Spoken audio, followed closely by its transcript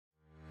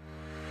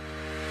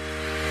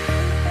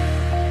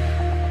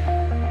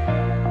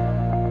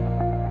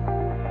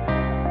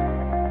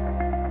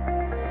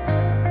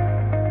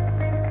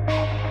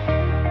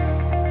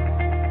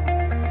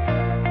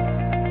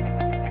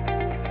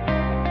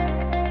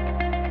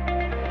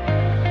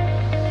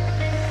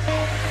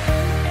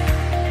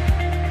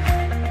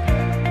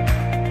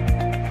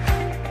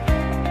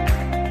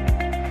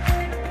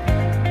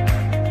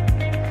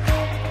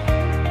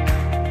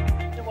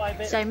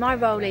So my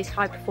role is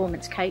high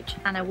performance coach,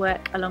 and I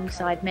work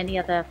alongside many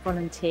other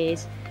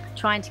volunteers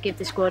trying to give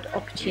the squad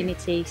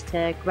opportunities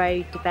to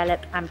grow,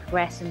 develop and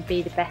progress and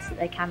be the best that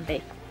they can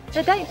be.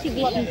 So I don't think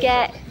you can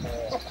get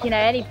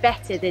any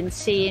better than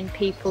seeing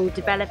people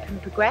develop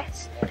and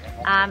progress.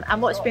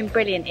 And what's been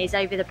brilliant is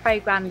over the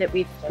programme that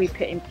we've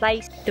put in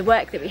place, the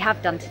work that we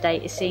have done to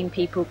date is seeing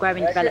people grow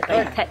and develop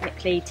both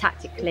technically,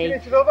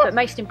 tactically, but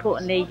most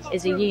importantly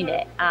as a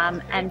unit.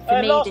 And for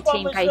me, the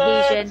team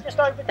cohesion,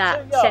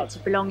 that sense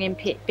of belonging,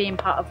 being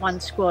part of one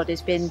squad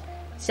has been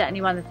certainly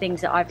one of the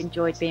things that I've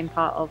enjoyed being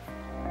part of.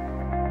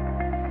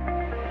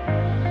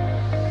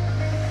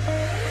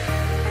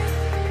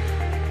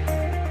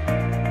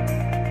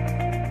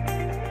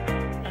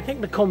 I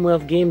think the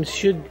Commonwealth Games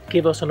should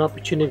give us an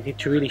opportunity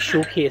to really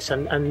showcase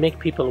and make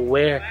people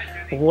aware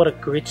of what a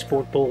great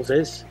sport bowls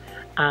is,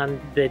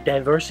 and the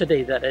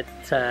diversity that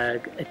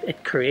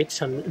it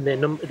creates, and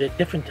the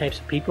different types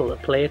of people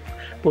that play it,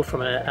 both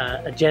from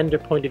a gender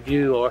point of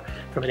view or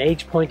from an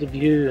age point of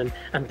view,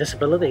 and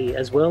disability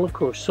as well, of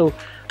course. So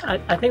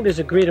I think there's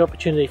a great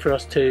opportunity for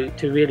us to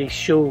really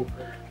show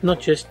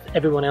not just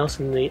everyone else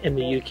in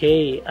the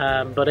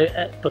UK,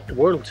 but the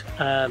world,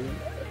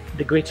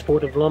 the great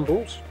sport of lawn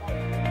bowls.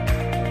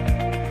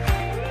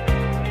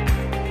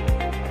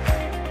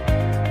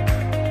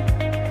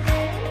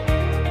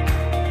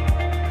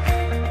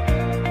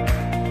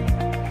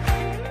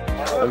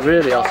 And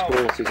really our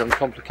sport is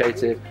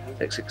uncomplicated,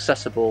 it's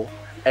accessible,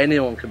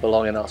 anyone can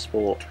belong in our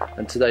sport,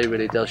 and today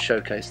really does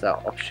showcase that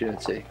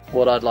opportunity.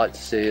 What I'd like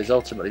to see is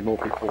ultimately more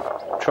people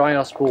trying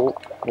our sport,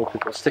 more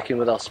people sticking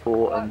with our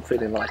sport and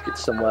feeling like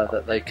it's somewhere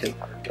that they can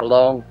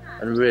belong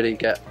and really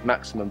get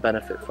maximum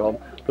benefit from,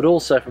 but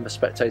also from a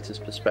spectator's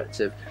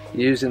perspective,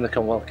 using the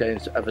Commonwealth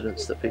Games to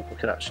evidence that people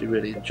can actually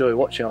really enjoy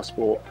watching our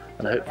sport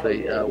and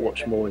hopefully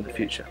watch more in the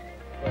future.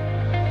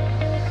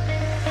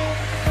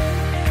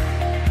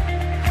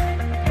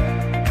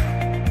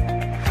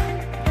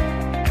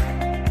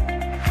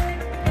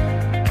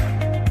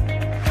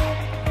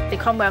 The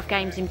Commonwealth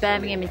Games in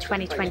Birmingham in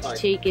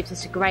 2022 gives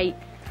us a great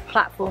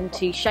platform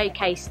to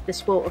showcase the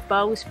sport of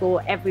bowls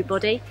for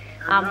everybody.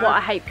 What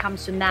I hope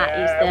comes from that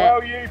is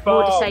that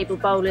more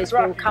disabled bowlers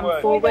will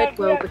come forward,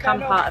 will become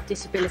part of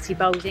Disability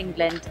Bowls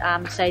England,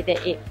 so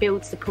that it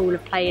builds the pool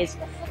of players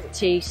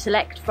to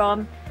select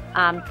from,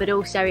 but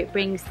also it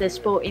brings the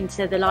sport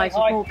into the lives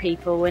of more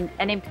people, and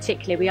in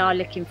particular we are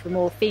looking for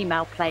more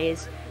female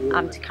players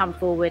to come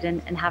forward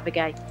and have a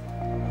go.